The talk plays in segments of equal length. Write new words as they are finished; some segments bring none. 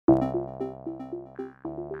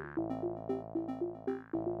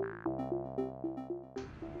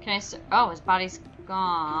Can I oh, his body's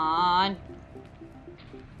gone.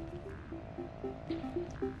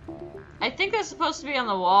 I think that's supposed to be on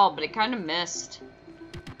the wall, but it kind of missed.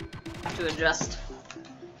 Have to adjust.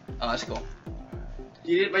 Oh, that's cool. But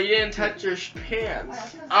you didn't touch your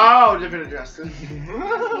pants. Oh, different adjustment.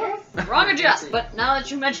 Wrong adjust, but now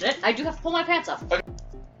that you mention it, I do have to pull my pants off. Okay.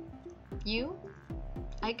 You?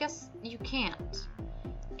 I guess you can't.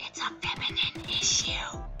 It's a feminine issue.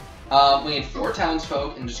 We need 4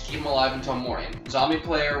 townsfolk and just keep them alive until morning. Zombie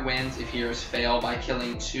player wins if heroes fail by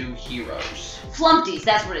killing 2 heroes. Flumpties,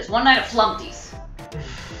 that's what it is. One night of flumpties.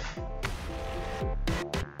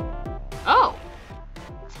 Oh.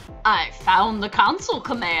 I found the console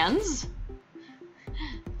commands.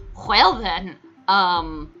 Well then,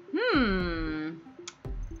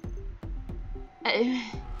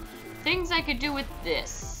 things I could do with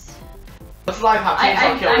this. The fly pop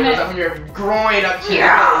chainsaw killing goes up from your groin up to your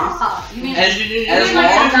face. You mean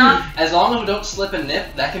As long as we don't slip a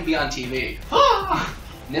nip, that can be on TV.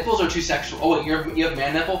 Nipples are too sexual. Oh wait, you have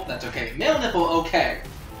man nipple? That's okay. Male nipple, okay.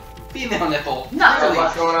 Female nipple. Not really.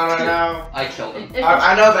 What's going on right now? I killed him.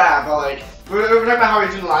 I know that, but like, we're talking about how we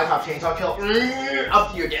do the live pop chainsaw kill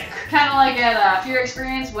up to your dick. kind of like at Fear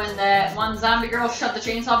Experience when that one zombie girl shoved the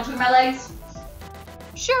chainsaw between my legs.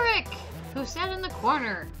 Shurik, who sat in the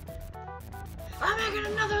corner. I'm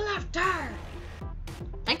making another left turn.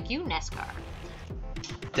 Thank you, NASCAR.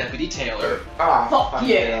 Deputy Taylor. Oh, fuck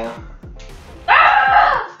yeah.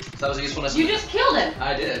 So that was a usefulness. You just killed him.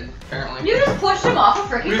 I did, apparently. You just pushed him off a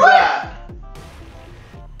freaking Who's cliff. that?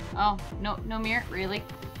 Oh, no mirror, really?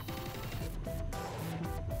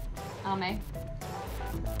 Oh, May.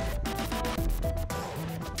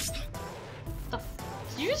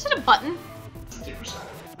 Did you just hit a button? 50%.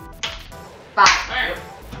 Bye.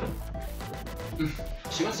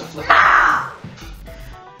 She wants to flip. Ah!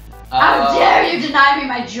 How dare you deny me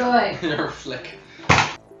my joy! Her flick.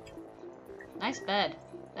 Nice bed.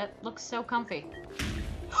 That looks so comfy.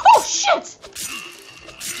 Oh shit!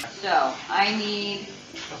 So, I need...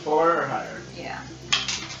 A 4 or higher? Yeah.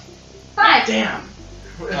 5! Damn!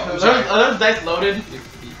 Oh, are those dice loaded?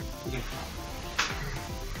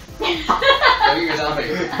 Go get your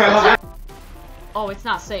zombie. Oh, it's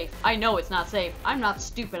not safe. I know it's not safe. I'm not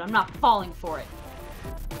stupid. I'm not falling for it.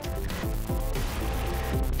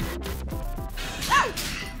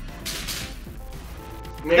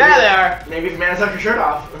 Maybe, there they are. Maybe the man took your shirt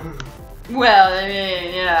off. Well, I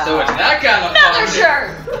mean, yeah. So it's that kind of Another fun. shirt!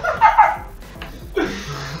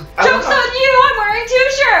 Joke's on you! I'm wearing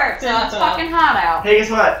 2 shirts! And it's fucking hot out. Hey,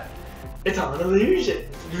 guess what? It's all an illusion.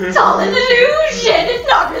 It's all an illusion! It's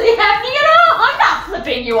not really happening at all! I'm not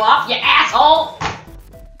flipping you off, you asshole!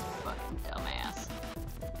 Fucking dumbass.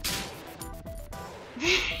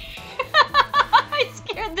 I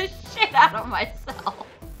scared the shit out of myself.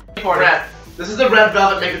 Red. This is the Red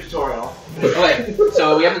Velvet makeup tutorial. Oh, wait,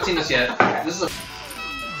 so we haven't seen this yet. This is a...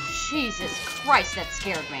 Jesus Christ, that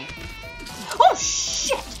scared me. Oh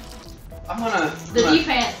shit! I'm gonna... The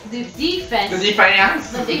defense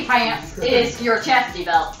is your chastity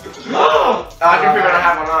belt. Oh, I can figure out I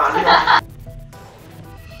have one on.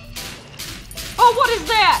 Oh, what is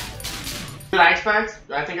that? What I expect?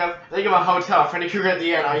 I think of a hotel. Freddy Krueger at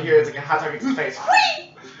the end. All you hear is like a hot dog in his face.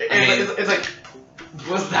 It's like,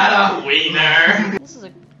 was that a wiener? This is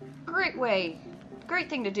a great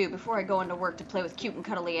thing to do before I go into work to play with cute and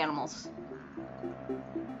cuddly animals. I'm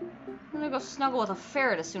gonna go snuggle with a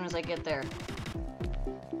ferret as soon as I get there.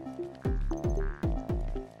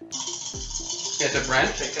 Yeah, so Brent,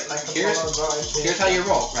 here's how you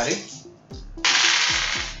roll. Ready?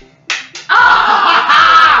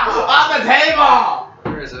 Ah! On the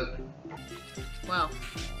table! Where is it? Well.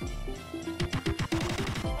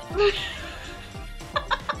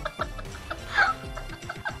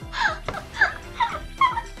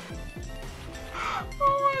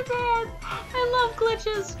 Oh my god. I love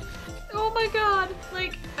glitches. Oh my god.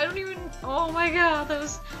 Like, I don't even... Oh my god.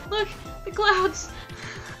 Those... Look. The clouds.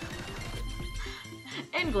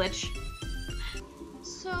 And glitch.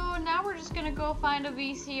 So now we're just gonna go find a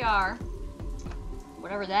VCR.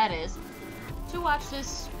 Whatever that is. To watch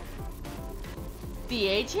this...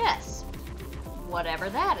 VHS. Whatever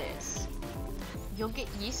that is. You'll get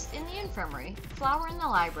yeast in the infirmary, flour in the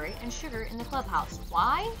library, and sugar in the clubhouse.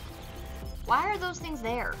 Why? Why are those things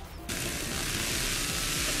there?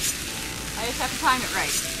 I just have to time it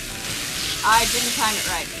right. I didn't time it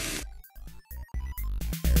right.